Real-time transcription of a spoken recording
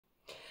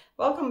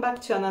Welcome back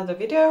to another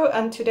video,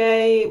 and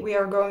today we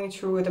are going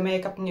through the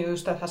makeup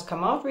news that has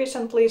come out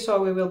recently.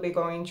 So we will be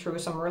going through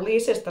some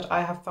releases that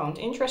I have found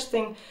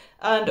interesting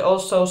and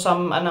also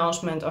some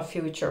announcement of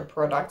future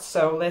products.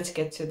 So let's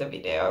get to the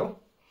video.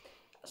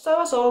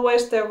 So as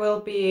always, there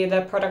will be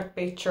the product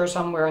picture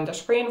somewhere on the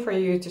screen for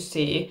you to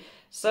see.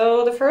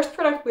 So the first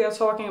product we are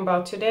talking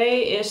about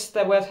today is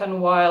the Wet n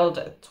Wild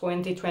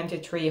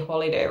 2023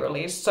 holiday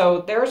release.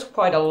 So there's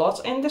quite a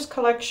lot in this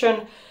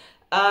collection.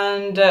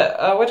 And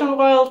Wet n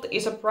Wild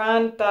is a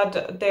brand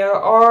that there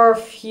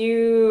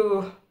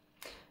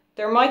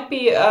might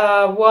be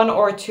one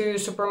or two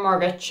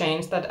supermarket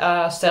chains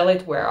that sell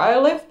it where I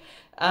live,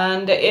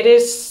 and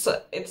it's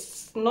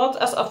not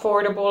as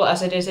affordable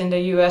as it is in the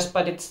US,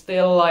 but it's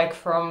still like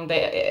from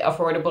the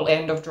affordable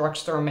end of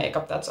drugstore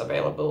makeup that's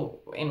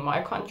available in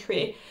my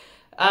country.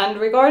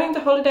 And regarding the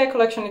holiday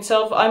collection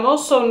itself, I'm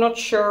also not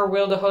sure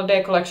will the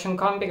holiday collection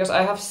come, because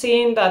I have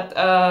seen that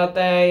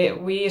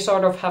we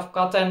sort of have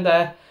gotten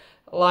the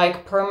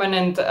like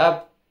permanent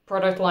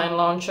product line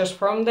launches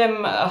from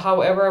them.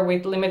 However,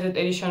 with limited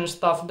edition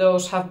stuff,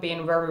 those have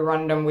been very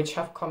random, which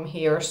have come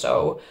here.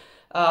 So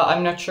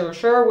I'm not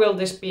sure will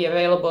this be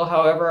available.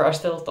 However, I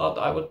still thought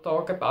I would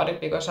talk about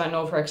it because I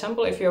know, for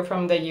example, if you're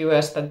from the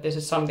US, that this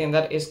is something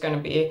that is going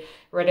to be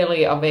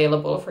readily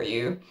available for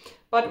you.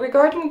 But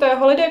regarding the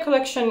holiday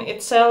collection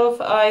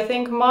itself, I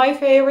think my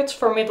favorites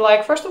from it,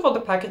 like, first of all, the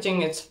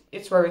packaging,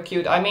 it's very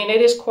cute. I mean, it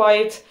is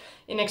quite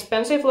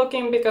inexpensive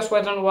looking because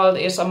Wet n Wild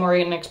is a more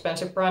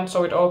inexpensive brand,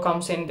 so it all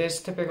comes in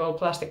this typical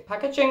plastic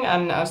packaging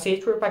and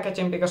see-through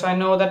packaging, because I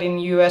know that in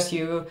US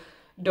you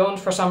don't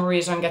for some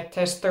reason get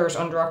testers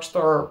on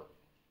drugstore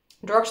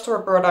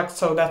products,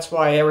 so that's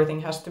why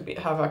everything has to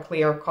have a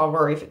clear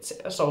cover if it's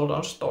sold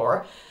on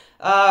store.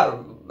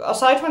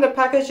 Aside from the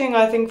packaging,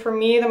 I think for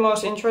me the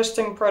most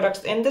interesting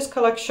products in this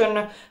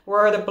collection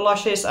were the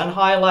blushes and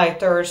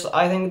highlighters.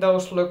 I think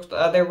those looked,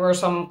 there were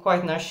some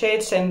quite nice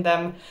shades in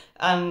them,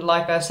 and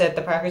like I said,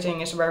 the packaging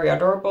is very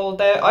adorable.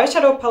 The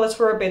eyeshadow palettes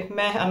were a bit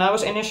meh, and I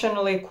was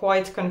initially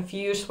quite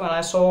confused when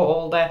I saw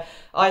all the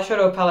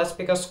eyeshadow palettes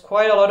because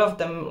quite a lot of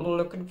them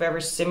looked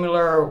very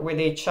similar with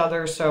each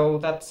other, so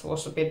that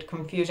was a bit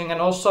confusing. And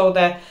also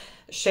the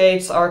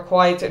shades are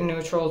quite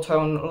neutral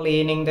tone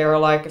leaning. There are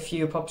like a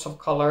few pops of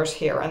colors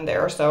here and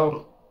there,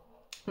 so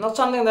not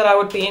something that I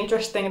would be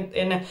interested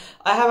in.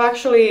 I have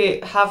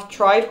actually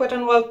tried Wet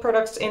n Wild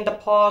products in the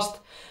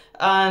past,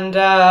 and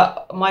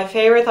my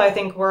favorite I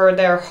think were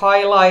their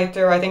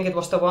highlighter. I think it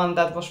was the one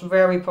that was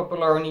very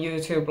popular on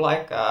YouTube,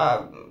 like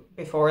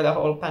before the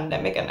whole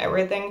pandemic and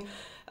everything.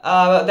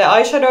 The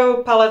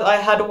eyeshadow palette, I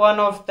had one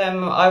of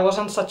them. I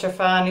wasn't such a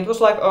fan. It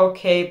was like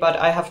okay, but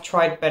I have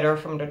tried better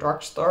from the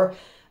drugstore.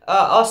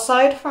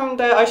 Aside from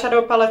the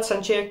eyeshadow palettes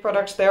and cheek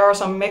products, there are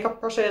some makeup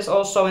brushes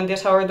also in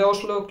this. However,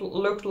 those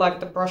looked like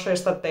the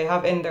brushes that they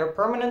have in their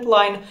permanent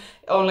line,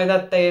 only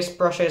that these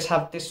brushes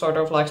have this sort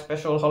of like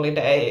special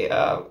holiday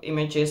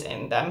images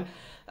in them.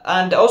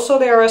 And also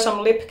there are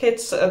some lip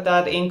kits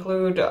that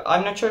include,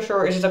 I'm not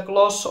sure is it a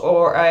gloss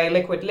or a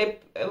liquid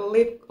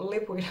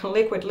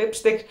liquid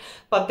lipstick,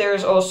 but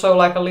there's also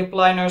like a lip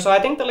liner. So I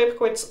think the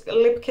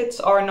lip kits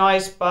are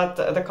nice, but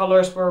the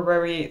colors were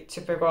very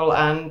typical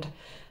and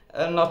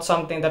not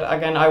something that,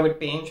 again, I would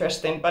be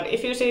interested in. But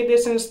if you see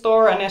this in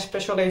store, and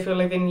especially if you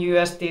live in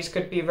US, these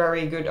could be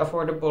very good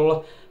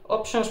affordable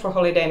options for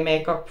holiday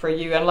makeup for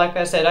you. And like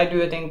I said, I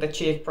do think the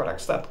cheap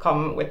products that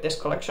come with this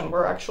collection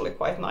were actually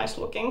quite nice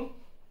looking.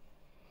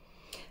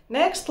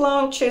 Next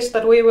launches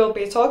that we will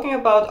be talking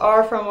about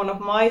are from one of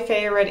my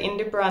favorite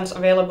indie brands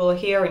available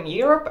here in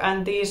Europe,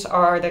 and these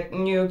are the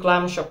new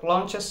Glamshop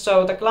launches.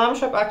 So the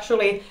Glamshop,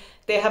 actually,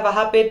 they have a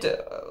habit,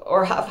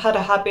 or have had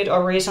a habit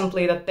or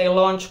recently, that they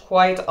launch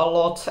quite a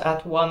lot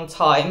at one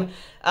time.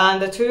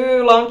 And the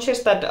two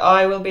launches that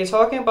I will be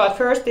talking about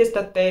first is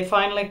that they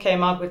finally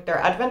came out with their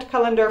advent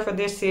calendar for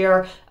this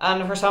year.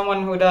 And for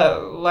someone who,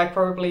 like,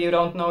 probably you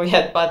don't know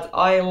yet, but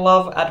I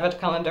love advent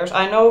calendars.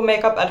 I know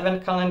makeup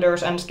advent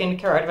calendars and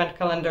skincare advent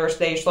calendars,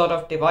 they sort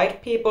of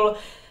divide people.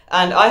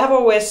 And I have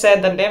always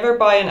said that never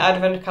buy an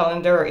advent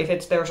calendar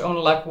if there's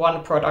only like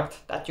one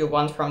product that you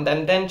want from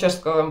them, then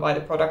just go and buy the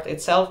product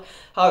itself.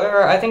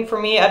 However, I think for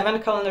me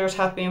advent calendars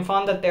have been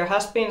fun, that there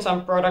has been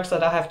some products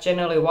that I have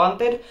generally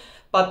wanted,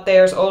 but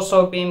there's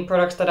also been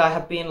products that I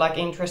have been like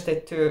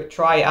interested to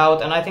try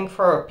out. And I think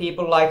for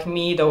people like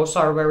me, those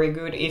are very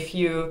good if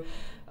you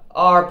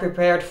are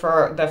prepared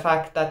for the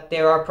fact that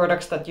there are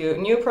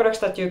new products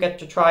that you get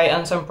to try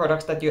and some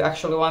products that you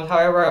actually want.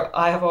 However,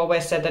 I have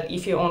always said that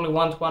if you only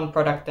want one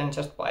product, then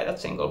just buy that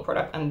single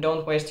product and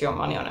don't waste your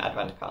money on an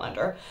advent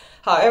calendar.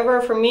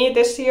 However, for me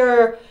this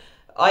year,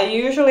 I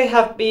usually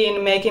have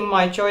been making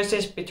my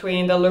choices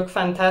between the Look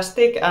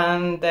Fantastic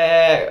and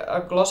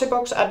the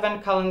Glossybox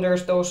advent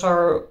calendars. Those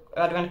are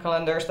advent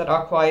calendars that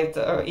are quite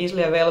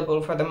easily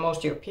available for the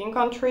most European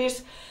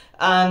countries,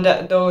 and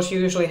those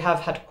usually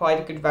have had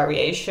quite good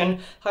variation.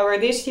 However,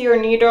 this year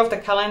neither of the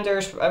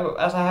calendars,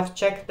 as I have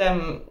checked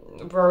them,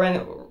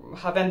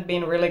 haven't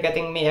been really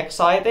getting me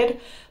excited.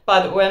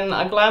 But when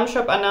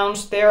Glamshop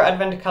announced their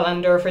advent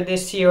calendar for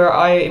this year,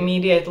 I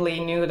immediately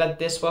knew that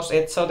this was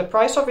it. So the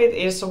price of it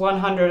is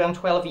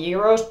 112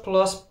 euros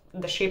plus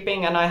the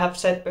shipping, and I have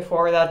said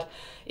before that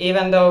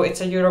even though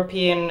it's a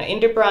European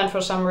indie brand,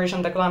 for some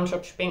reason the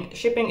Glamshop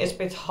shipping is a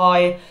bit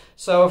high.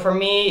 So for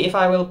me, if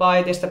I will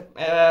buy this, the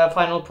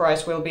final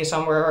price will be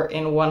somewhere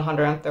in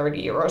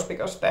 130 euros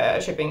because the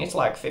shipping is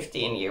like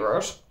 15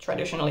 euros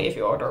traditionally if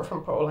you order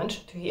from Poland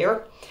to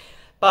here.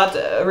 But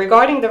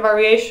regarding the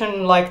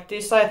variation, like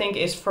this, I think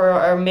is for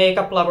a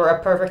makeup lover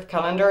a perfect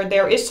calendar.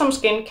 There is some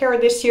skincare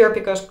this year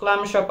because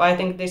Glamshop, I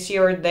think this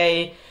year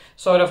they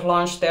sort of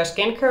launched their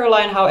skincare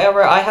line.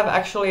 However, I have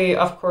actually,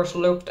 of course,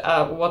 looked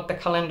at what the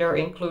calendar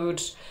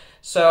includes.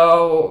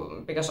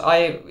 So, because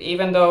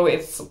even though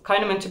it's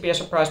kind of meant to be a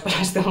surprise, but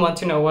I still want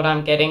to know what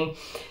I'm getting.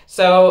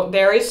 So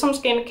there is some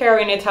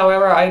skincare in it.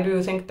 However, I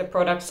do think the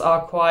products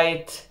are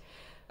quite,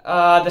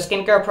 the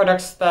skincare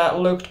products that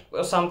looked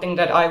something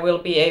that I will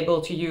be able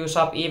to use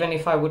up even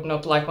if I would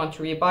not want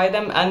to rebuy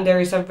them. And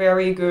there is a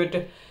very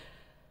good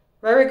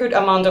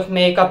amount of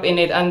makeup in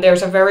it, and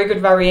there's a very good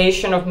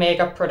variation of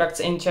makeup products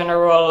in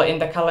general in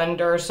the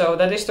calendar. So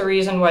that is the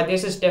reason why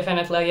this is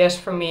definitely a yes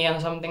for me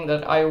and something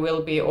that I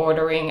will be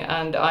ordering.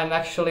 And I'm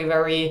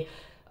actually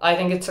I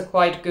think it's a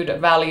quite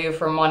good value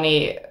for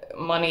money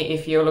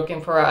if you're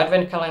looking for an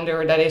advent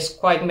calendar that is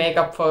quite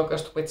makeup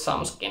focused with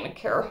some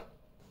skincare.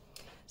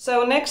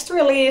 So next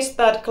release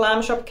that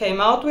Glamshop came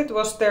out with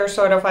was their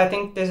sort of, I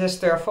think this is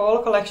their fall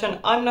collection.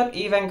 I'm not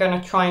even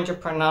gonna try to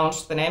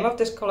pronounce the name of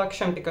this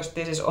collection because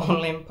this is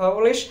only in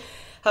Polish.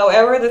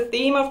 However, the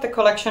theme of the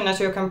collection, as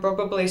you can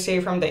probably see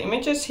from the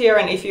images here,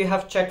 and if you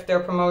have checked their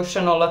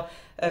promotional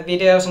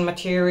videos and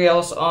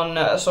materials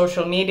on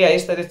social media,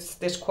 is that it's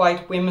this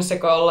quite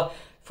whimsical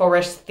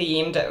forest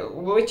themed,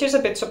 which is a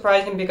bit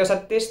surprising because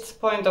at this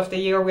point of the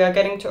year we are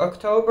getting to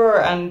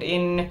October, and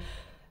in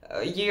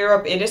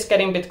Europe it is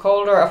getting a bit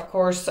colder. Of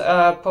course,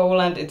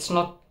 Poland, it's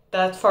not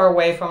that far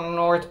away from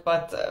north,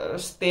 but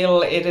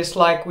still it is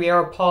like we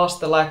are past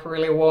the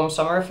really warm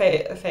summer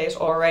phase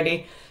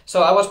already.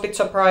 So I was a bit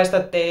surprised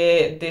that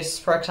this,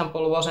 for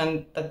example,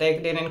 that they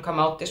didn't come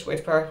out this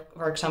week, for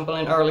example,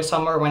 in early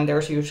summer when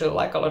there's usually a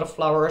lot of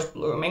flowers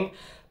blooming.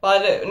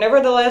 But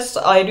nevertheless,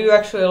 I do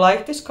actually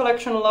like this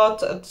collection a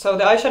lot. So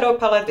the eyeshadow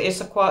palette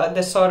is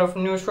this sort of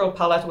neutral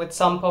palette with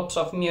some pops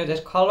of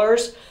muted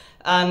colors.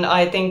 And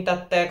I think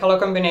that the color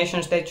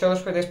combinations they chose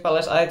for this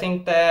palette, I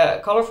think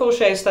the colorful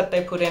shades that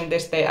they put in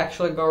this, they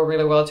actually go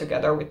really well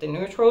together with the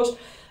neutrals.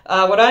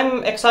 What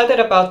I'm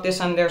excited about this,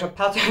 and there's a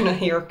pattern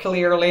here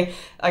clearly,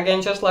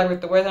 again, just like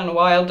with the Wet n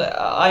Wild,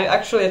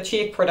 the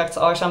cheek products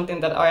are something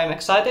that I am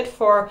excited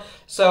for.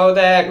 So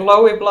the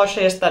glowy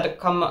blushes that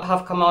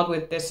have come out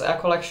with this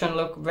collection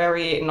look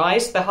very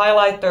nice. The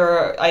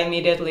highlighter I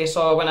immediately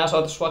saw when I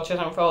saw the swatches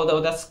and photo,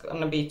 that's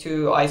gonna be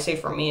too icy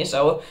for me,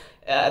 so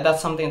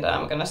that's something that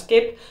I'm gonna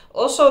skip.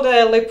 Also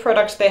the lip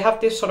products, they have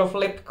this sort of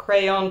lip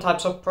crayon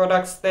types of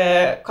products,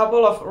 the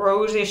couple of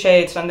rosy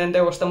shades, and then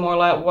there was the more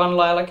one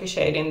lilac-y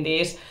shade in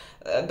these.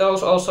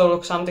 Those also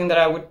look something that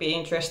I would be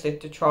interested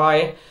to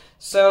try.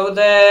 So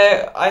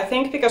I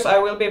think because I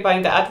will be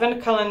buying the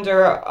advent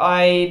calendar,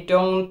 I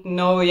don't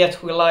know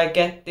yet will I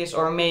get this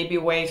or maybe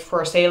wait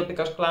for a sale,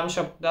 because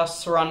Glamshop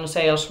does run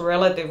sales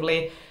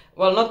relatively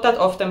well, not that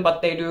often,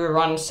 but they do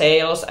run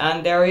sales,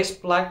 and there is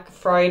Black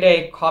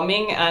Friday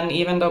coming, and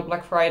even though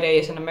Black Friday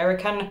is an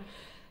American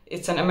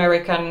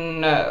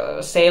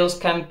sales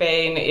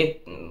campaign,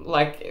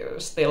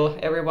 still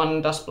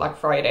everyone does Black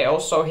Friday.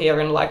 Also here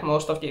in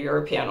most of the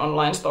European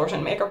online stores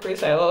and makeup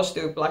retailers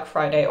do Black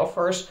Friday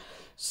offers.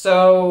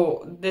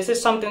 So this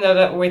is something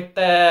that with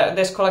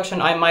this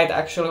collection I might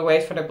actually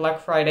wait for the Black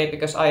Friday,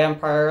 because I am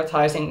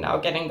prioritizing now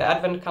getting the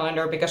advent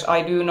calendar, because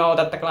I do know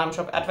that the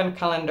Glamshop advent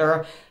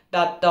calendar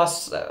that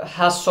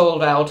has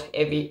sold out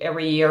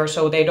every year,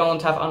 so they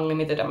don't have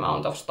unlimited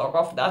amount of stock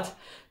of that.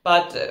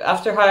 But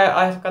after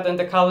I've gotten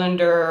the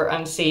calendar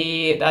and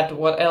see that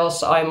what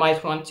else I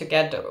might want to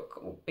get,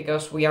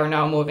 because we are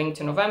now moving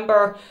to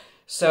November,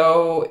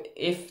 so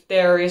if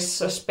there is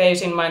a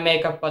space in my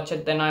makeup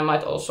budget, then I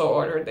might also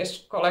order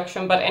this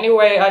collection. But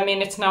anyway, I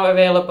mean, it's now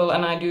available,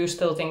 and I do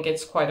still think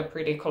it's quite a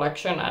pretty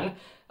collection, and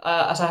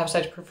as I have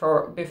said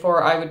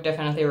before, I would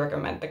definitely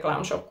recommend the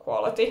Glamshop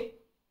quality.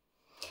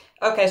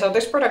 Okay, so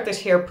this product is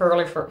here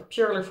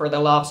purely for the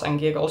laughs and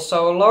giggles.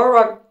 So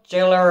Laura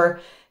Geller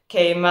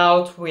came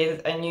out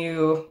with a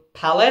new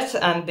palette,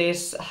 and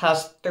this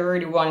has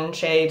 31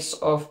 shades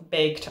of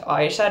baked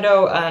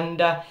eyeshadow.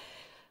 And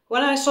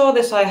when I saw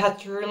this, I had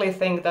to really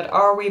think that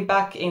are we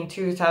back in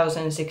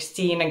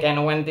 2016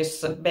 again, when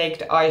this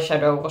baked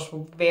eyeshadow was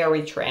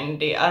very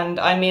trendy. And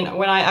I mean,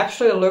 when I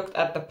actually looked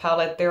at the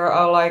palette, there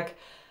are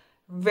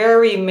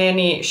very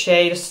many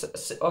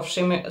shades of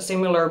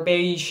similar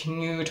beige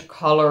nude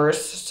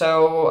colors.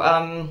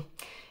 So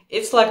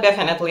it's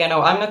definitely,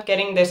 I'm not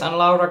getting this, and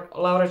Laura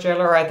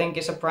Geller I think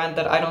is a brand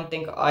that I don't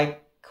think I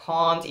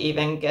can't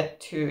even get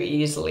too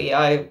easily.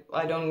 I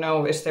don't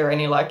know, is there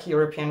any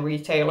European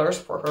retailers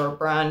for her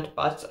brand,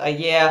 but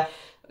yeah,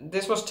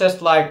 this was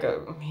just like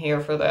here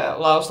for the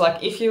loves.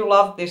 Like if you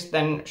love this,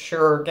 then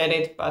sure, get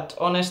it. But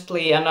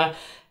honestly, and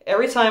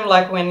every time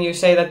like when you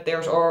say that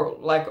there's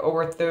like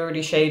over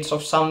 30 shades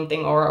of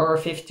something or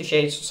 50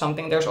 shades of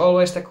something, there's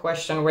always the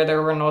question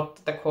whether or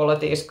not the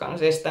quality is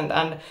consistent.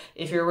 And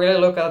if you really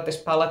look at this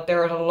palette,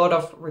 there are a lot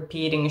of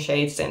repeating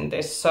shades in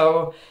this.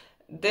 So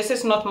this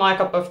is not my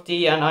cup of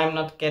tea and I'm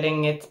not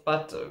getting it,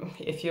 but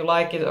if you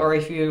like it or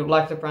if you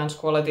like the brand's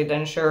quality,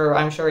 then sure,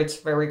 I'm sure it's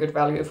very good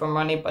value for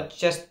money, but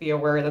just be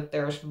aware that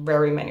there's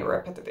very many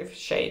repetitive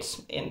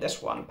shades in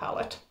this one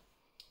palette.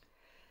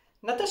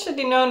 Natasha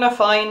Denona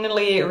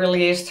finally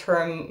released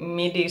her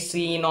Midi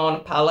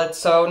Xenon palette.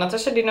 So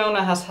Natasha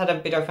Denona has had a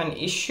bit of an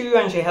issue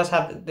and she has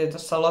had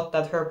this a lot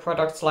that her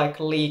products like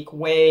leak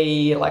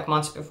way like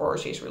months before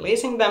she's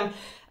releasing them.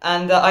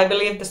 And I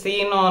believe the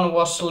Xenon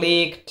was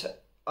leaked.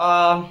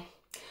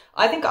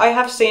 I think I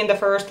have seen the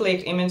first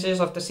leaked images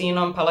of the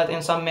Xenon palette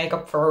in some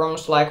makeup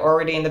forums like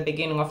already in the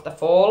beginning of the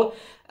fall.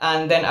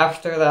 And then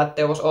after that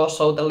there was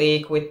also the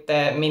leak with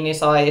the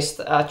mini-sized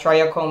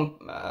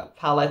Triachrome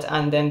palette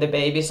and then the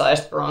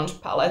baby-sized bronze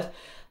palette.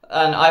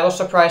 And I was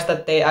surprised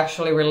that they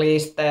actually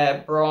released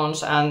the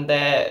bronze and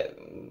the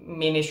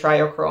mini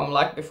Triachrome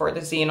like before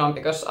the Xenon,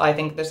 because I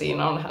think the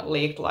Xenon had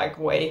leaked like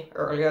way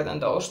earlier than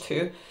those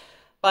two.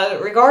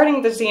 But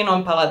regarding the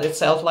Xenon palette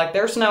itself, like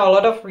there's now a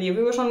lot of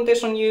reviews on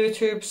this on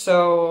YouTube,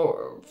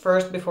 so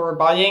first before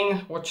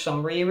buying, watch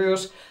some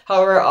reviews.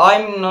 However,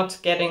 I'm not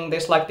getting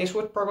this, like this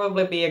would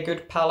probably be a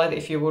good palette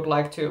if you would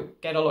like to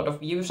get a lot of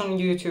views on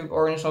YouTube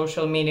or in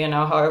social media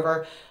now.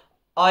 However,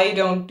 I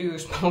don't do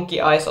smoky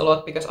eyes a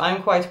lot because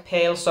I'm quite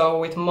pale, so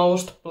with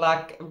most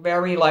black,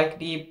 very like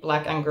deep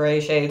black and grey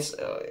shades,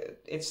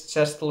 it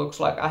just looks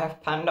like I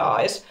have panda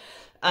eyes.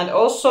 And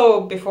also,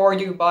 before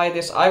you buy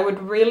this,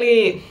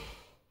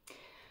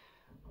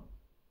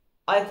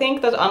 I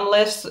think that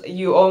unless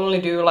you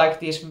only do like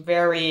these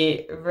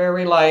very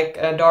like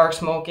dark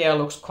smoky eye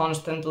looks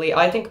constantly,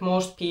 I think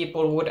most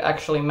people would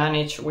actually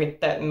manage with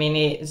the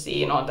mini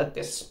Xenon that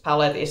this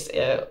palette is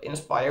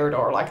inspired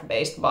or like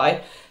based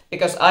by.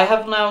 Because I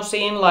have now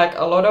seen like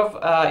a lot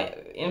of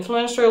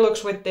influencer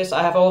looks with this.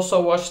 I have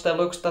also watched the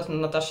looks that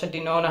Natasha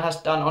Denona has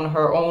done on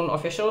her own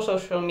official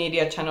social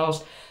media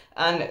channels,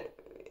 and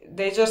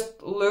they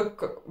just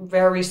look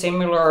very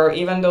similar,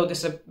 even though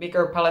this is a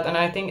bigger palette. And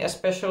I think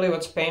especially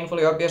what's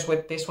painfully obvious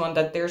with this one,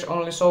 that there's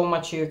only so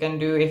much you can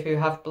do if you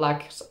have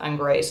blacks and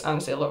greys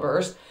and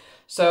silvers.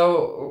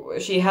 So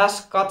she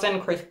has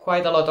gotten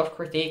quite a lot of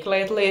critique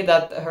lately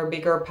that her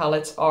bigger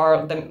palettes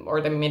are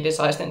the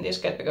midi-sized in this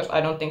case, because I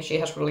don't think she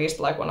has released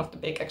like one of the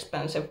big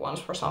expensive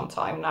ones for some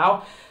time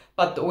now.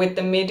 But with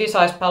the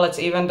midi-sized palettes,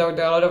 even though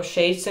there are a lot of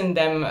shades in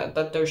them,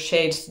 that those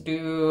shades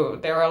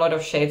there are a lot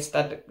of shades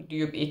that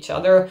dupe each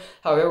other.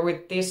 However,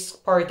 with this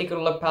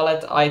particular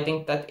palette, I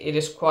think that it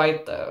is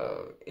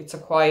it's a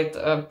quite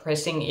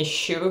pressing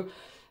issue.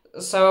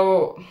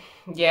 So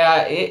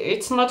yeah,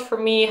 it's not for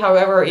me.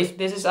 However, if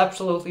this is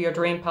absolutely your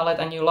dream palette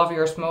and you love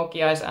your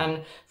smoky eyes,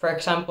 and for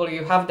example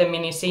you have the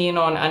mini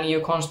Xenon and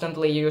you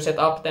constantly use it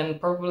up, then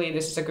probably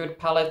this is a good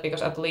palette,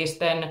 because at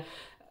least then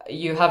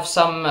you have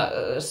some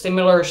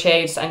similar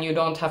shades and you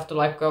don't have to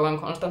like go and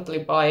constantly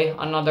buy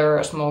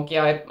another smoky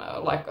eye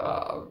like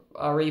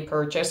a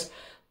repurchase.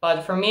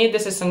 But for me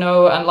this is a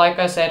no, and like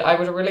I said, I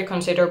would really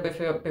consider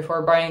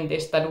before buying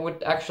this that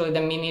would actually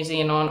the mini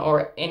Xenon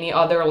or any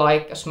other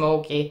like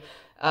smoky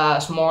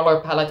smaller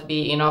palette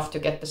be enough to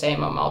get the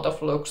same amount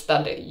of looks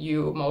that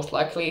you most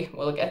likely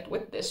will get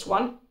with this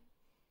one.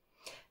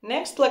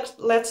 Next,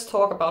 let's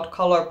talk about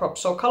Colourpop.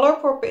 So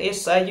Colourpop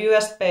is a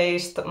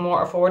US-based,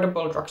 more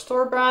affordable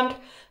drugstore brand,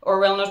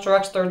 or wellness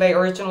drugstore. They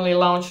originally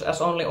launched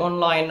as only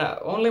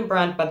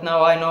brand, but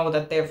now I know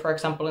that they, for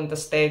example, in the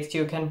States,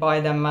 you can buy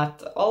them at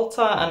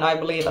Ulta, and I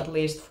believe at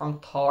least from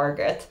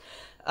Target.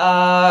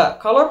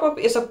 Colourpop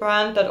is a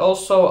brand that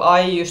also I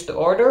used to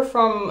order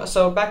from.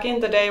 So back in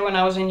the day when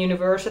I was in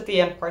university,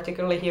 and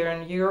particularly here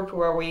in Europe,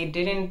 where we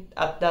didn't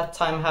at that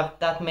time have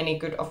that many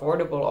good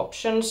affordable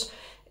options.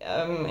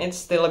 It's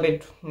still a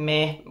bit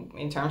meh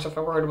in terms of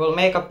affordable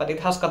makeup, but it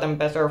has gotten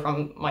better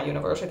from my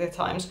university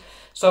times.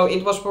 So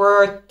it was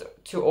worth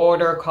to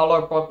order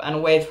Colourpop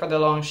and wait for the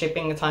long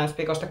shipping times,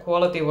 because the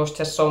quality was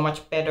just so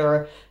much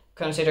better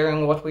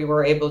considering what we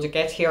were able to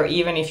get here,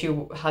 even if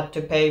you had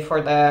to pay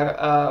for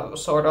the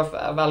sort of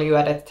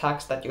value-added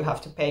tax that you have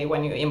to pay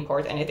when you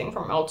import anything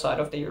from outside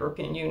of the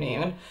European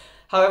Union.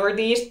 However,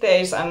 these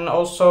days, and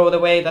also the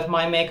way that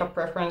my makeup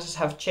preferences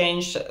have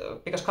changed,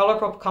 because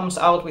Colourpop comes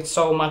out with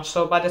so much,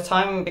 so by the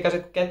time, because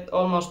it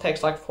almost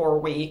takes like 4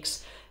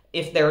 weeks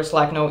if there's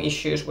like no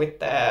issues with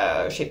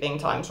the shipping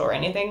times or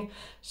anything.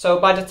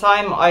 So by the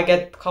time I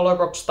get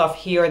Colourpop stuff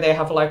here, they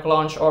have like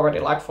launched already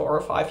like 4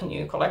 or 5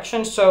 new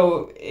collections.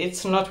 So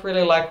it's not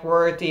really like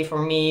worthy for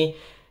me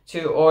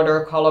to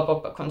order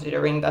Colourpop,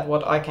 considering that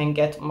what I can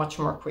get much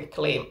more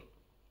quickly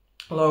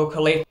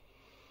locally.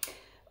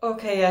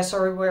 Okay, yeah,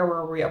 sorry, where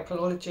were we?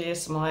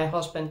 Apologies, my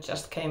husband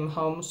just came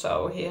home,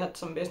 so he had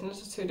some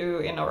business to do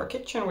in our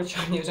kitchen, which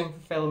I'm using for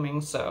filming,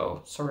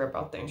 so sorry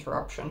about the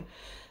interruption.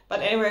 But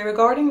anyway,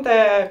 regarding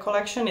the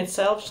collection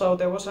itself, so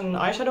there was an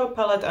eyeshadow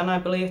palette and I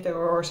believe there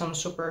were some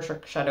super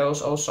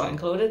shadows also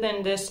included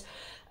in this.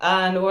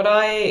 And what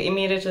I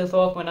immediately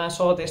thought when I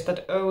saw this,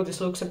 that, oh,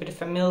 this looks a bit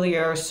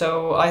familiar,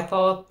 so I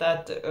thought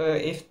that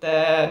if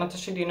the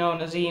Natasha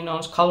Denona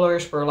Xenon's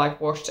colors were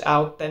like washed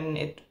out, then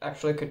it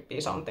actually could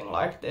be something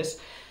like this.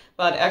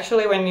 But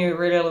actually when you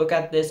really look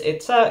at this,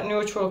 it's a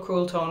neutral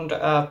cool toned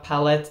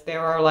palette.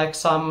 There are like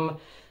some,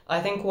 I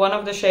think one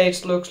of the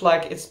shades looks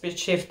like it's a bit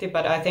shifty,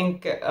 but I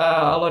think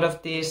a lot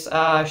of these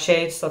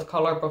shades that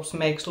Colourpop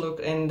makes look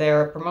in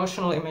their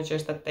promotional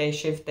images that they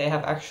shift, they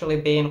have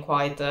actually been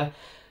quite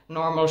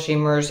normal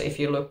shimmers if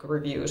you look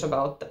reviews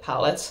about the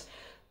palettes.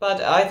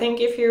 But I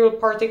think if you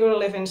particularly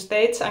live in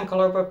States and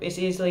Colourpop is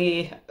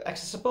easily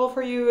accessible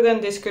for you,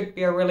 then this could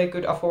be a really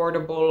good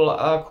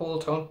affordable cool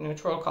toned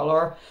neutral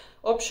color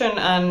option.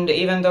 And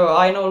even though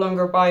I no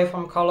longer buy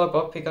from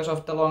Colourpop because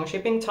of the long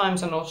shipping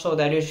times and also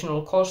the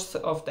additional cost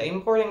of the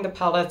importing the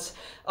palettes,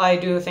 I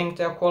do think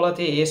their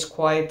quality is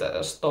quite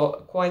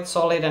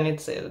solid, and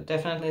it's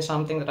definitely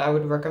something that I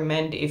would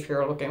recommend if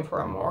you're looking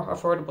for a more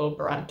affordable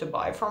brand to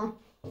buy from.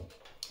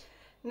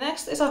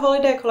 Next is a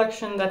holiday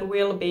collection that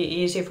will be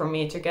easy for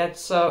me to get.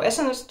 So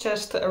Essence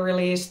just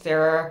released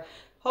their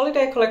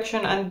holiday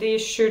collection, and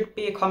these should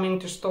be coming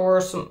to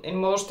stores in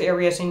most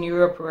areas in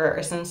Europe where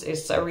Essence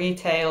is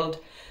retailed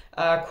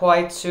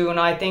quite soon.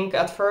 I think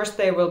at first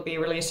they will be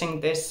releasing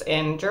this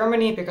in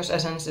Germany because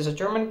Essence is a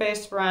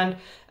German-based brand,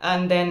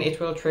 and then it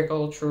will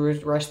trickle through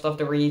the rest of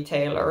the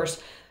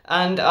retailers.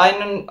 And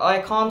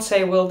I can't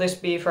say will this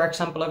be, for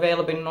example,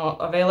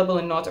 available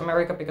in North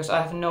America, because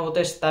I've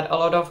noticed that a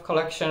lot of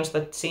collections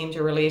that seem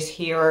to release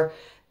here,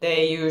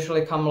 they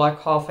usually come like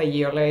half a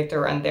year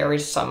later, and there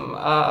is some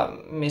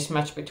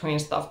mismatch between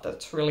stuff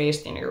that's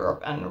released in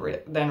Europe and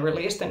then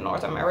released in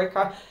North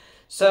America.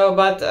 So,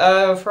 but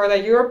for the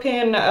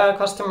European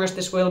customers,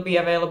 this will be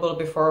available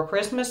before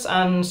Christmas.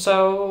 And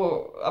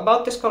so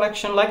about this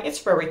collection, like, it's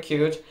very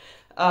cute.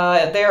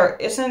 There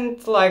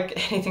isn't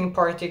like anything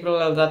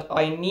particular that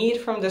I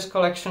need from this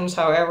collection.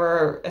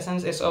 However,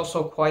 Essence is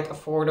also quite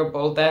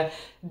affordable. The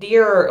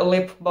Dear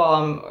lip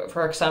balm,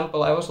 for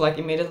example, I was like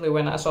immediately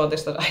when I saw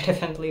this that I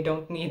definitely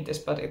don't need this,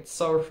 but it's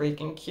so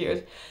freaking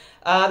cute.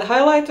 The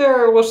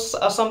highlighter was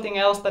something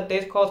else that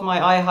did caught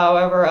my eye.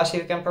 However, as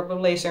you can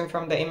probably assume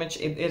from the image,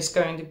 it is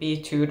going to be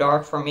too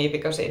dark for me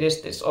because it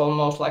is this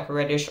almost like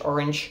reddish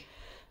orange,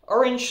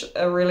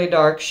 a really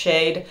dark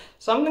shade.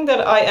 Something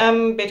that I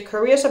am a bit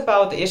curious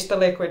about is the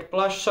liquid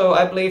blush. So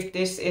I believe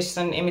this is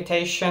an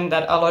imitation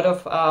that a lot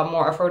of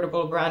more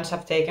affordable brands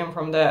have taken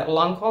from the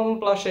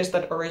Lancome blushes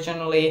that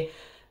originally,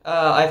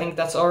 I think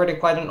that's already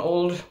quite an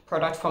old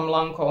product from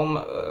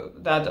Lancome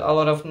that a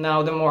lot of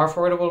now the more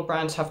affordable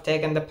brands have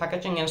taken the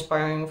packaging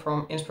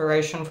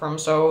inspiration from.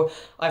 So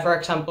I, for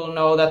example,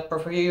 know that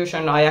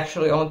Profusion, I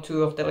actually own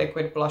 2 of the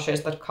liquid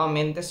blushes that come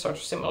in this sort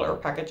of similar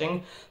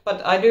packaging.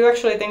 But I do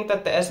actually think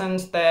that the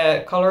Essence,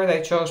 the color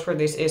they chose for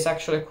this is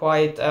actually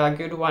quite a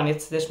good one.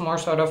 It's this more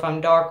sort of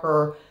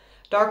darker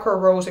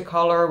rosy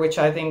color, which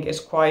I think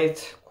is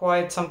quite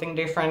something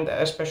different,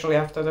 especially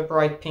after the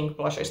bright pink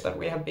blushes that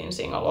we have been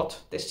seeing a lot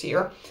this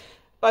year.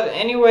 But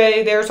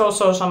anyway, there's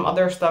also some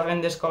other stuff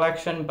in this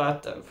collection,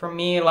 but for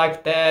me,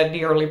 like the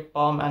Dear lip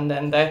balm and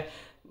then the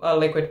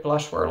liquid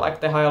blush were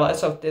like the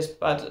highlights of this.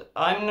 But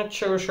I'm not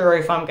sure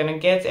if I'm gonna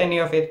get any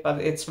of it,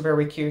 but it's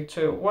very cute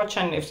to watch,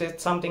 and if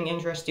it's something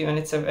interests you and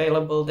it's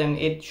available, then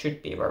it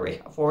should be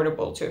very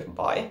affordable to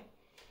buy.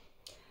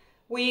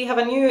 We have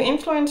a new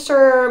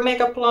influencer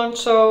makeup launch,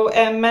 so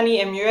Manny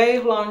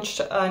MUA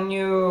launched a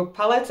new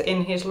palette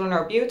in his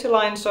Lunar Beauty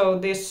line. So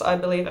this, I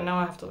believe, and now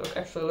I have to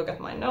actually look at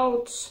my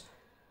notes.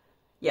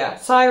 Yeah,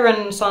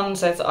 Siren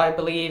Sunset, I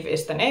believe,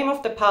 is the name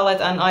of the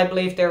palette, and I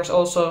believe there's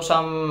also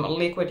some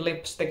liquid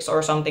lipsticks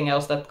or something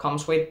else that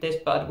comes with this,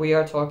 but we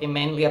are talking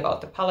mainly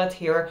about the palette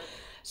here.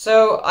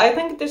 So I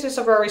think this is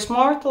a very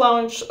smart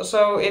launch.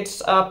 So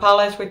it's a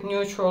palette with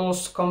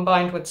neutrals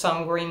combined with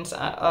some greens,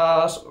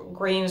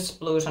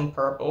 blues and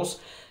purples.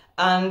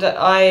 And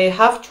I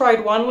have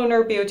tried one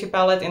Lunar Beauty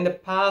palette in the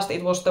past.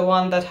 It was the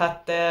one that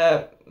had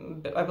the,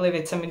 I believe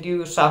it's a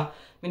Medusa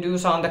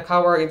on the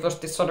cover. It was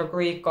this sort of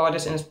Greek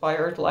goddess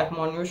inspired, like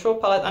more neutral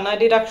palette, and I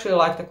did actually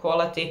like the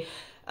quality.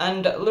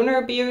 And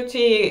Lunar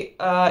Beauty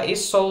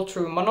is sold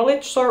through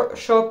Monolith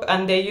Shop,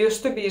 and they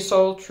used to be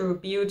sold through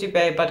Beauty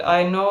Bay, but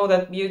I know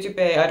that Beauty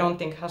Bay I don't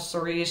think has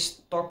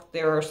restocked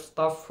their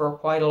stuff for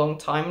quite a long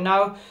time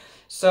now.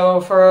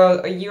 So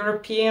for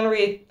European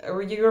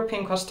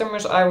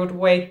customers, I would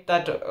wait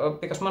that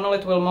because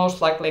Monolith will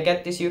most likely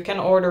get this. You can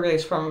order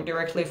this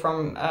directly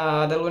from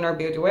the Lunar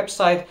Beauty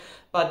website,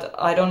 but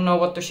I don't know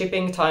what the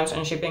shipping times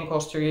and shipping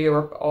costs to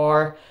Europe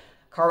are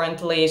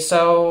currently.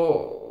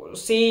 So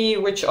see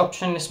which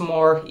option is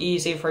more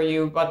easy for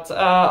you. But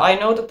I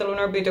know that the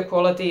Lunar Beauty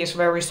quality is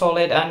very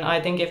solid, and I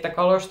think if the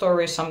color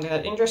story is something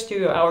that interests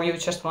you or you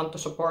just want to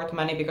support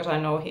Manny because I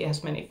know he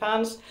has many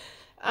fans,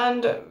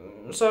 And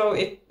so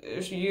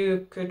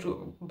you could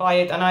buy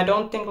it, and I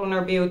don't think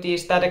Lunar Beauty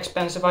is that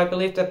expensive. I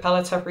believe the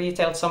palettes have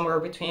retailed somewhere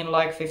between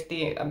like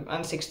 50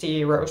 and 60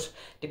 euros,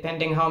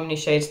 depending how many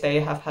shades they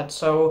have had.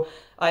 So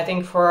I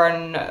think for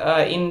an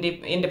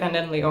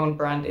independently owned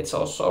brand, it's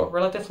also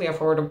relatively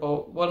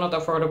affordable. Well, not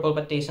affordable,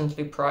 but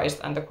decently priced,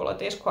 and the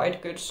quality is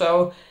quite good.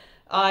 So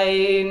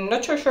I'm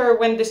not sure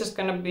when this is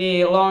gonna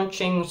be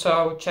launching,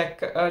 so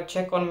check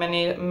on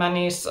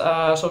Manny's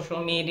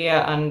social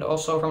media and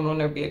also from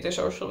Lunar Beauty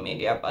social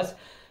media. But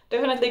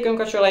definitely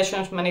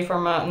congratulations, Manny,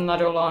 from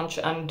another launch.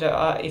 And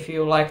if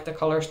you like the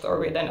color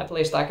story, then at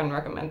least I can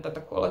recommend that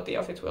the quality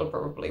of it will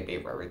probably be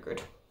very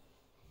good.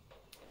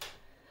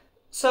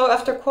 So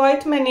after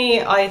quite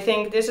many, I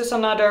think this is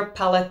another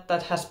palette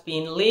that has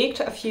been leaked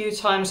a few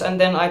times, and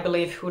then I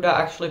believe Huda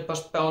actually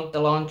postponed the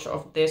launch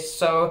of this.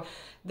 So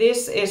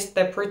this is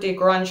the Pretty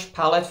Grunge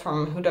palette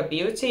from Huda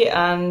Beauty,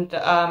 and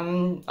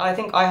I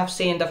think I have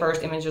seen the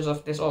first images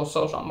of this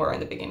also somewhere in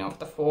the beginning of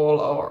the fall,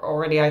 or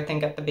already I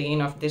think at the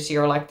beginning of this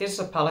year. Like, this is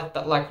a palette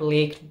that like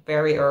leaked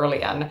very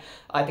early, and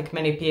I think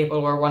many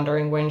people were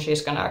wondering when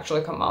she's gonna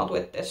actually come out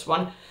with this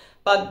one.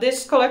 But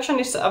this collection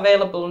is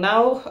available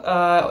now,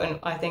 and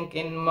I think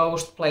in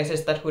most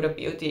places that Huda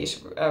Beauty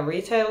is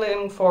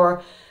retailing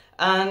for.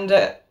 And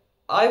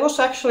I was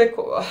actually,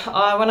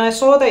 when I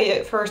saw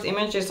the first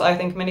images, I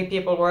think many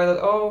people were that,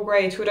 oh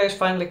great, Huda is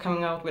finally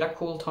coming out with a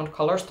cool toned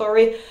color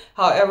story.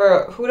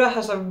 However, Huda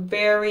has a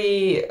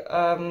very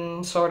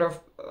sort of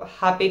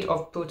habit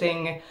of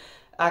putting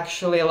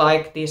actually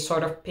like these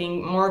sort of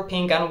more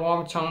pink and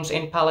warm tones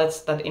in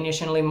palettes that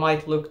initially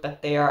might look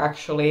that they are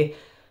actually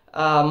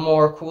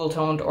more cool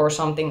toned or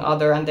something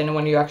other, and then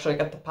when you actually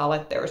get the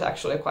palette, there's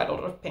actually quite a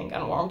lot of pink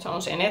and warm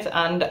tones in it.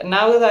 And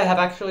now that I have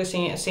actually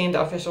seen the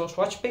official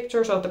swatch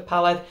pictures of the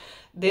palette,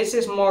 this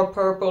is more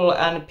purple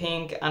and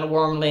pink and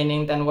warm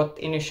leaning than what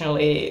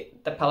initially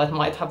the palette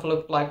might have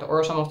looked like,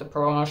 or some of the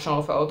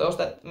promotional photos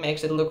that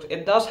makes it look.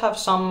 It does have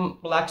some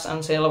blacks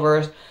and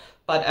silvers,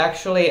 but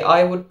actually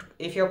I would,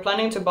 if you're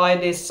planning to buy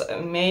this,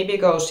 maybe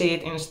go see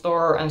it in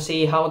store and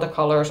see how the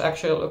colors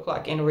actually look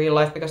like in real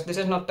life, because this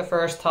is not the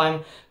first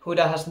time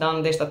Huda has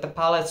done this, that the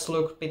palettes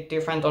look a bit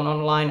different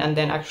online, and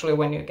then actually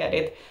when you get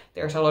it,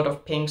 there's a lot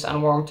of pinks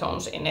and warm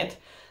tones in it.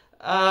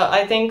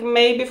 I think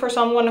maybe for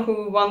someone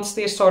who wants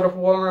these sort of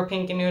warmer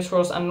pinky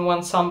neutrals and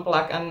wants some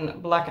black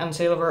and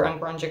silver and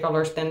grungy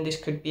colors, then this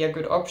could be a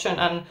good option.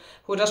 And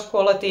Huda's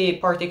quality,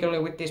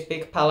 particularly with these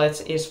big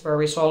palettes, is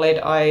very solid.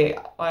 I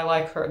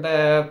like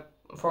the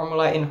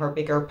formula in her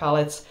bigger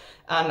palettes,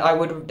 and I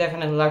would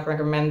definitely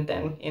recommend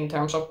them in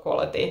terms of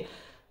quality.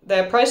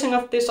 The pricing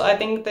of this, I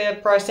think the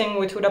pricing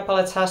with Huda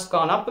palettes has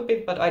gone up a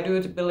bit, but I do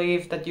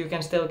believe that you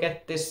can still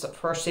get this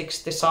for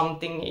 60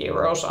 something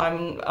euros.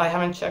 I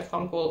haven't checked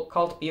from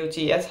Cult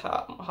Beauty yet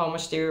how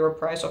much the euro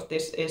price of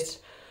this is,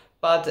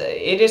 but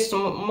it is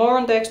more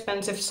on the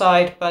expensive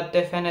side, but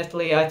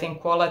definitely I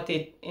think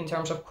quality, in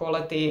terms of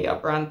quality, a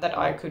brand that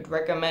I could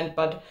recommend.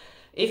 But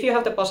if you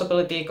have the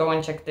possibility, go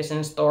and check this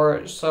in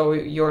store, so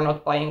you're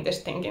not buying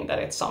this thinking that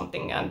it's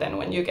something, and then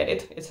when you get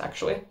it, it's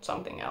actually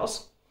something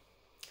else.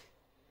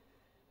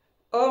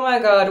 Oh my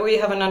god, we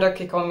have another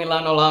Kiko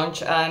Milano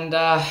launch, and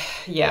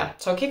yeah,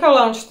 so Kiko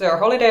launched their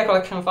holiday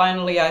collection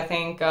finally. I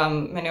think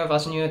many of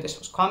us knew this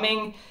was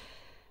coming,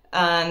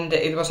 and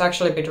it was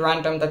actually a bit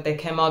random that they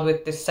came out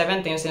with this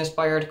 70s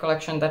inspired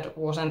collection that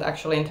wasn't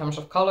actually in terms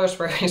of colors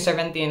very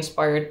 70s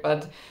inspired,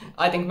 but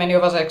I think many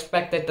of us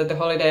expected that the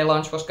holiday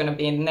launch was going to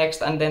be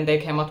next, and then they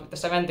came out with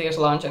the 70s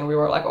launch, and we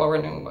were like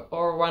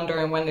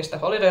wondering when is the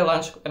holiday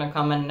launch going to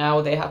come, and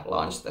now they have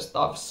launched the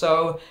stuff.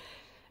 So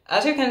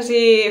as you can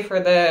see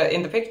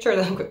in the picture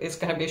that it's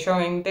going to be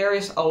showing, there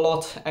is a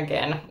lot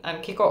again,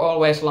 and Kiko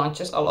always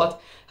launches a lot.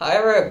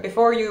 However,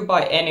 before you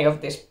buy any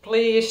of this,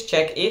 please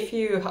check if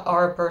you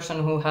are a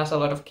person who has a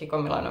lot of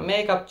Kiko Milano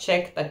makeup,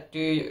 check that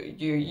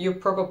you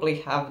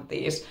probably have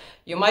these.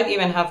 You might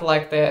even have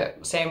like the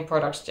same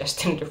products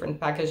just in different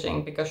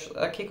packaging, because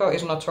Kiko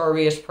is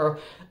notorious for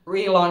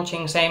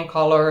relaunching same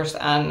colors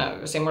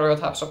and similar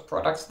types of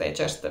products. They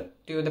just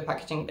do the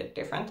packaging a bit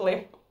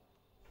differently.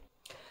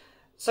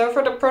 So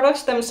for the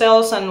products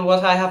themselves and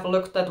what I have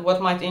looked at,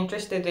 what might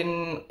interest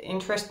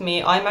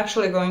me, I'm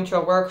actually going to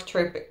a work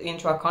trip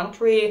into a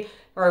country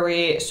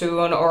very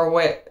soon,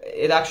 or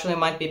it actually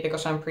might be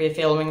because I'm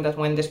pre-filming that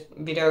when this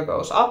video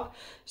goes up.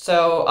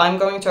 So I'm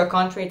going to a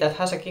country that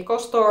has a Kiko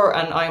store,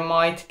 and I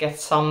might get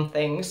some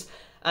things.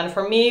 And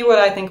for me, what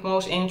I think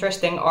most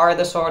interesting are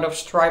the sort of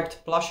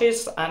striped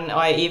blushes, and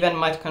I even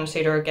might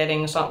consider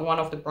getting one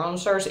of the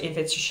bronzers if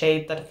it's a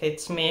shade that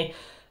fits me.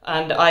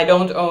 And I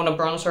don't own a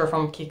bronzer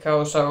from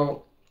Kiko,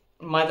 so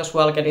might as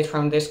well get it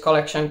from this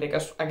collection,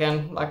 because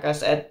again, like I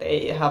said,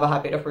 they have a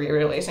habit of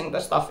re-releasing the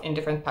stuff in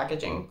different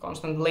packaging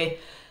constantly.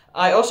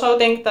 I also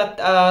think that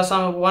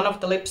one of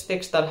the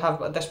lipsticks that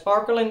have the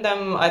sparkle in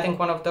them, I think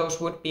one of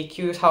those would be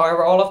cute.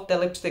 However, all of the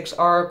lipsticks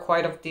are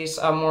quite of these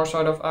more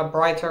sort of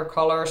brighter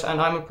colors, and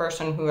I'm a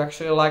person who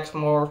actually likes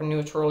more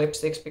neutral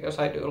lipsticks because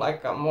I do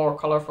like a more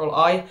colorful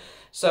eye.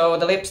 So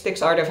the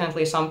lipsticks are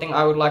definitely something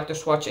I would like to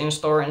swatch in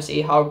store and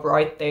see how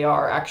bright they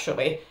are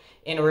actually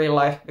in real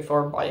life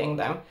before buying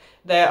them.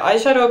 The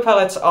eyeshadow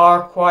palettes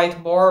are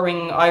quite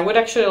boring. I would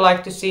actually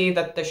like to see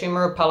that the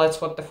shimmer palettes,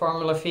 what the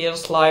formula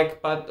feels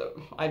like, but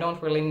I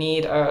don't really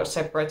need a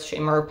separate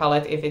shimmer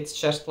palette if it's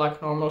just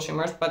like normal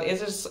shimmers. But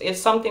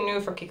it's something new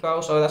for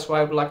Kiko, so that's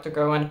why I would like to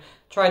go and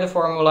try the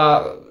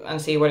formula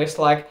and see what it's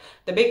like.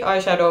 The big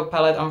eyeshadow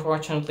palette,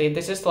 unfortunately,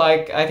 this is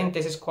like, I think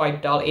this is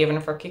quite dull even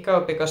for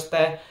Kiko, because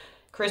the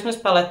Christmas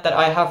palette that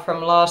I have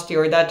from last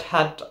year, that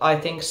had, I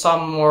think,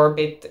 some more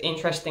bit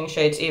interesting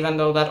shades, even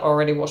though that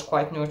already was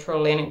quite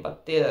neutral leaning.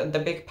 But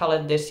the big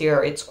palette this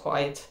year, it's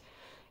quite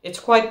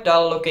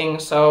dull looking.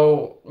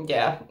 So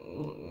yeah,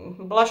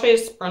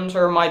 blushes,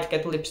 bronzer might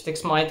get,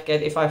 lipsticks might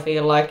get if I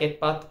feel like it,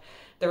 but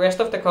the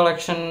rest of the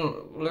collection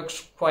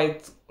looks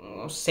quite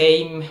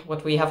same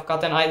what we have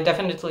gotten. I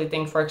definitely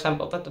think, for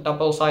example, that the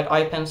double side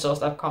eye pencils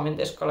that come in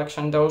this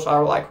collection, those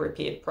are like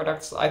repeat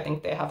products. I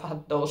think they have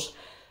had those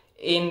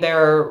in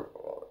their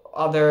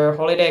other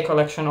holiday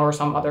collection or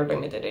some other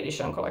limited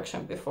edition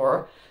collection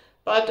before.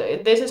 But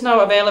this is now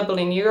available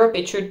in Europe.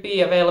 It should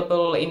be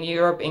available in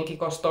Europe in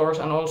Kiko stores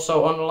and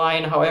also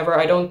online. However,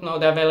 I don't know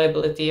the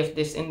availability of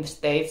this in the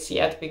States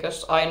yet,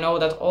 because I know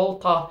that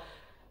Ulta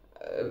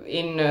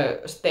in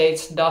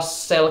States does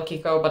sell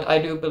Kiko, but I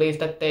do believe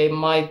that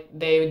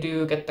they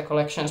do get the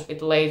collections a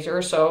bit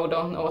later, so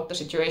don't know what the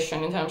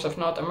situation in terms of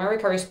North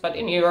America is, but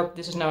in Europe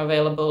this is now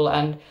available.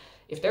 And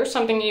if there's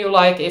something you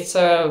like, it's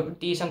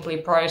decently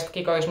priced.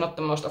 Kiko is not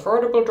the most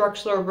affordable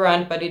drugstore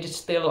brand, but it is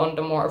still on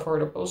the more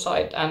affordable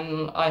side.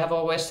 And I have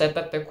always said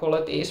that the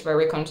quality is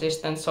very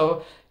consistent,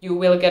 so you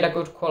will get a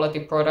good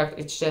quality product.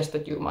 It's just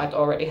that you might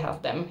already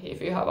have them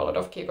if you have a lot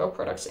of Kiko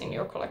products in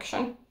your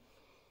collection.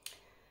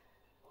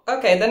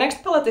 Okay, the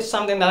next palette is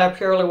something that I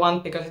purely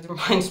want because it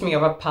reminds me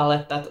of a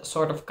palette that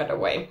sort of got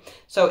away.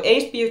 So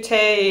Ace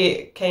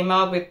Beauté came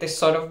out with this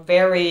sort of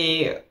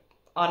very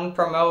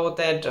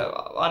unpromoted,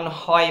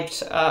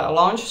 unhyped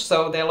launch.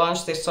 So they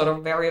launched this sort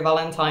of very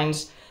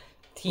Valentine's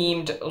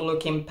themed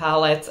looking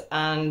palette,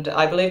 and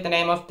I believe the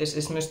name of this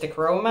is Mystic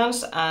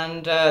Romance,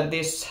 and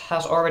this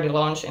has already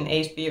launched in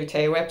Ace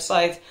Beauté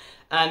website.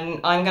 And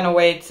I'm gonna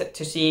wait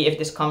to see if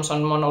this comes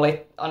on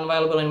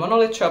available in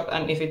Monolith shop,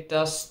 and if it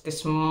does,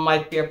 this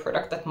might be a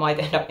product that might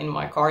end up in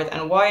my cart.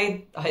 And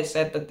why I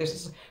said that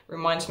this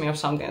reminds me of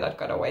something that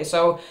got away.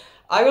 So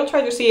I will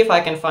try to see if I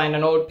can find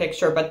an old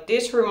picture, but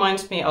this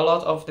reminds me a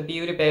lot of the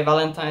Beauty Bay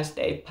Valentine's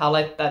Day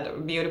palette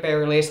that Beauty Bay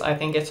released. I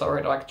think it's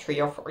already like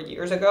 3 or 4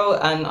 years ago,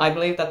 and I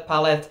believe that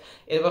palette,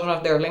 it was one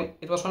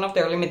of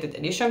their limited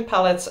edition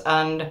palettes,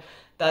 and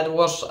that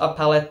was a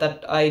palette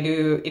that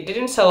it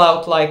didn't sell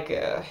out like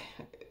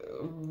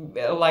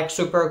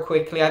super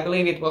quickly. I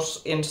believe it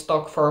was in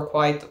stock for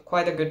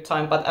quite a good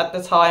time, but at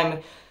the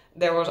time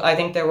I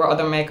think there were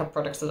other makeup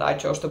products that I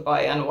chose to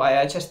buy, and why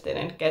I just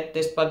didn't get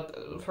this.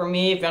 But for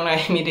me, when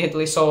I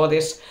immediately saw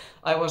this,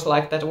 I was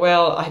like that,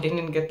 well, I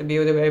didn't get the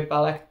Beauty Bay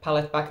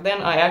palette back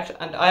then. I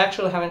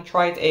actually haven't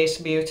tried Ace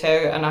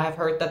Beauté, and I have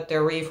heard that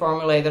their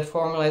reformulated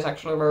formula is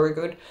actually very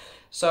good.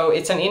 So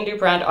it's an indie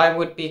brand I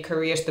would be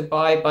curious to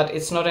buy, but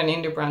it's not an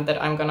indie brand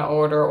that I'm gonna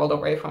order all the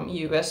way from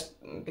US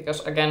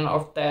because, again,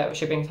 of the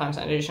shipping times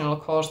and additional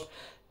cost.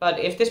 But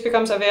if this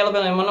becomes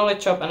available in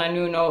Monolith shop, and I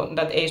do know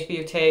that Ace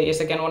Beauté is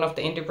again one of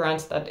the indie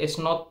brands that is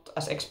not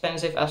as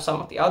expensive as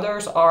some of the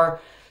others are,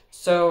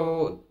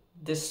 so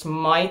this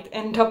might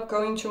end up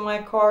going to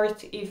my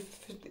cart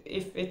if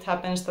it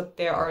happens that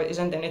there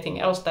isn't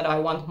anything else that I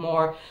want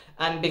more.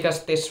 And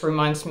because this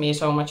reminds me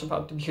so much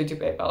about the Beauty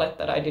Bay palette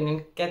that I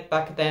didn't get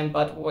back then,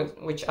 but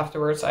which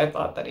afterwards I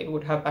thought that it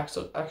would have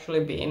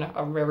actually been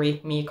a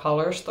very me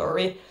color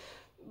story.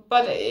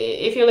 But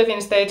if you live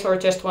in States or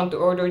just want to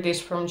order this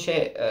from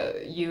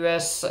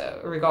US,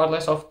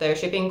 regardless of the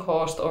shipping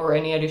cost or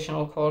any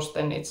additional cost,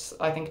 then it's,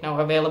 I think, now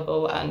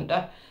available, and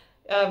a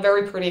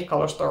very pretty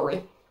color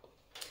story.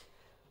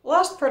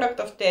 Last product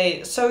of the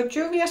day. So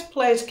Juvias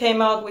Place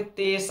came out with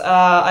these,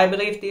 I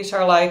believe these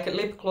are like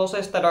lip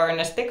glosses that are in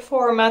a stick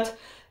format.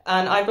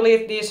 And I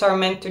believe these are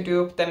meant to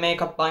dupe the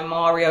Makeup by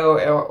Mario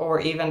or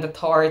even the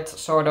Tarte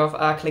sort of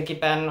clicky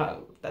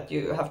pen that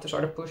you have to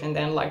sort of push in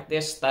then like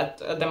this, that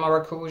the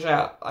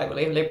Maracuja, I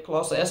believe, lip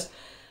glosses.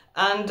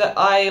 And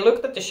I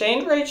looked at the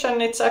shade range,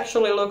 and it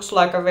actually looks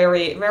like a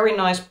very, very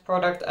nice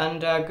product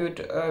and a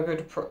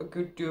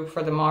good dupe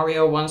for the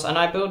Mario ones. And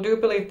I do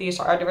believe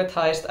these are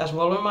advertised as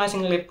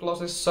volumizing lip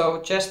glosses,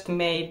 so just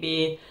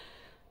maybe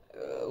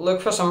look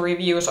for some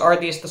reviews. Are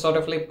these the sort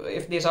of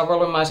if these are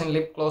volumizing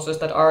lip glosses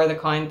that are the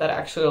kind that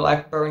actually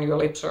like burn your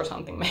lips or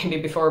something, maybe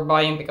before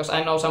buying, because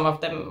I know some of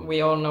them,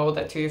 we all know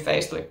the Too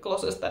Faced lip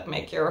glosses that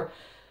make your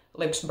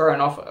lips burn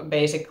off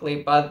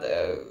basically, but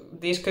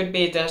this could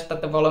be just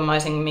that the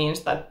volumizing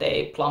means that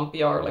they plump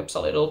your lips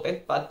a little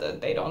bit,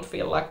 but they don't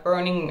feel like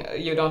burning,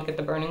 you don't get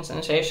the burning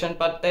sensation.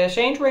 But the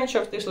shade range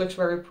of this looks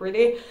very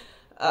pretty.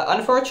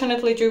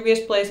 Unfortunately, Juvia's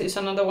Place is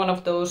another one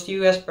of those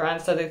US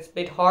brands that it's a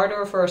bit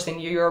harder for us in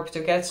Europe to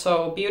get,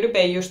 so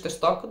Beauté used to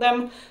stock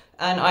them.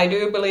 And I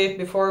do believe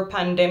before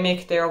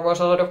pandemic there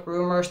was a lot of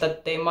rumors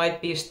that they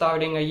might be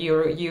starting a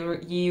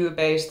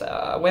EU-based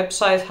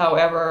website.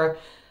 However,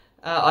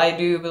 I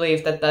do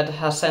believe that that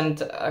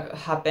hasn't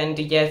happened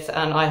yet,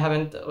 and I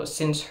haven't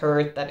since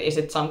heard that is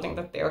it something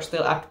that they are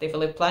still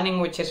actively planning,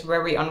 which is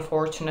very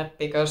unfortunate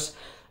because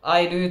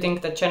I do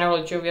think that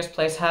generally Juvia's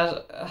Place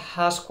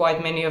has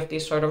quite many of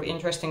these sort of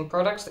interesting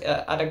products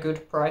at a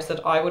good price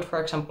that I would,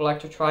 for example, like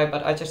to try,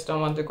 but I just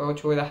don't want to go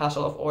through the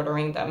hassle of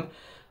ordering them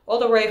all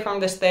the way from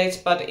the States.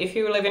 But if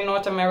you live in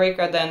North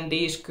America, then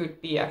these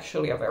could be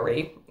actually a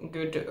very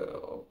good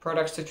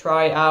products to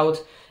try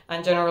out.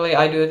 And generally,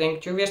 I do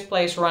think Juvia's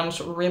Place runs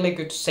really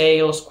good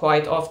sales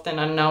quite often,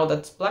 and now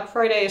that Black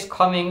Friday is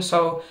coming,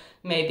 so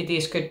maybe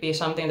these could be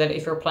something that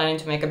if you're planning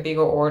to make a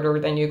bigger order,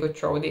 then you could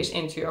throw these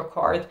into your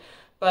cart.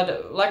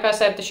 But like I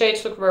said, the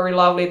shades look very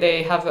lovely.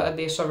 They have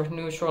these sort of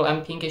neutral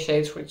and pinky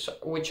shades,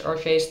 which are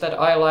shades that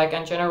I like.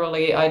 And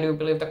generally, I do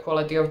believe the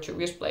quality of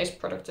Juvia's Place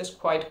products is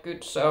quite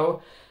good.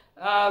 So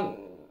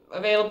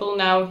available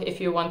now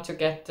if you want to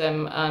get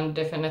them. And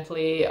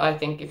definitely, I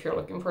think if you're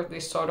looking for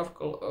this sort of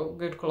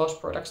good gloss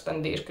products,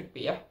 then these could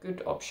be a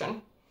good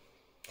option.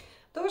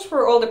 Those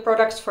were all the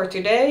products for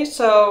today.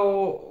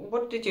 So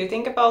what did you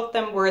think about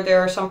them? Were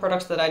there some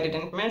products that I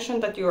didn't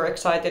mention that you are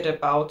excited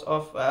about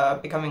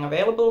of becoming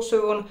available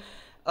soon?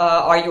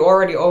 Are you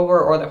already over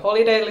or the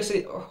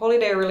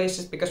holiday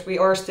releases? Because we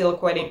are still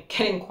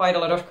getting quite a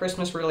lot of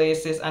Christmas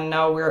releases, and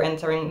now we're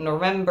entering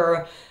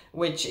November,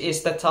 which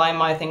is the time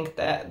I think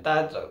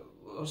that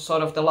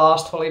sort of the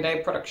last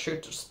holiday product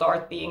should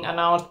start being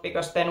announced,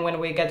 because then when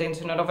we get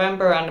into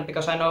November, and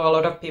because I know a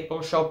lot of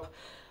people shop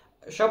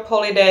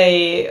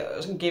holiday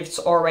gifts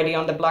already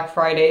on the Black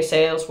Friday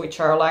sales, which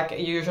are like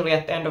usually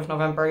at the end of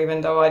November,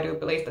 even though I do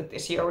believe that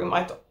this year we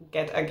might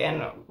get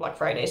again Black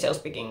Friday sales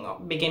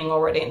beginning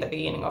already in the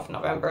beginning of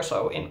November,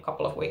 so in a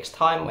couple of weeks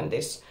time when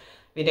this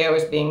video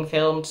is being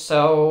filmed.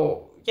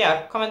 So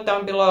yeah, comment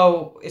down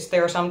below, is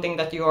there something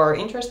that you are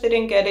interested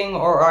in getting,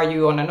 or are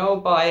you on a no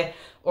buy,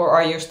 or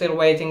are you still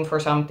waiting for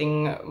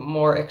something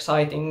more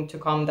exciting to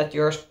come that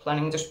you're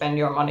planning to spend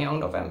your money on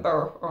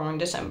November or in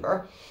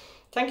December?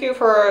 Thank you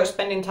for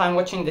spending time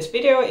watching this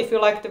video. If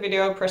you liked the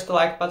video, press the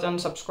like button,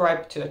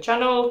 subscribe to the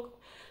channel.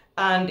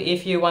 And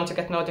if you want to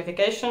get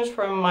notifications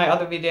from my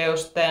other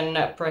videos,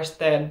 then press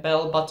the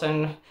bell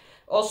button.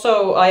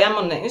 Also, I am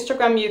on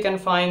Instagram. You can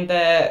find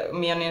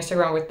me on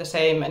Instagram with the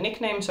same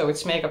nickname, so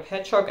it's Makeup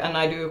Hedgehog, and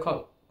I do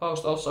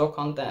post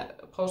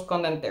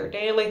content there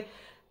daily.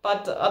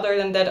 But other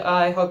than that,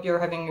 I hope you're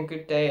having a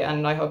good day,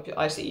 and I hope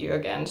I see you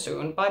again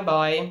soon. Bye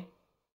bye!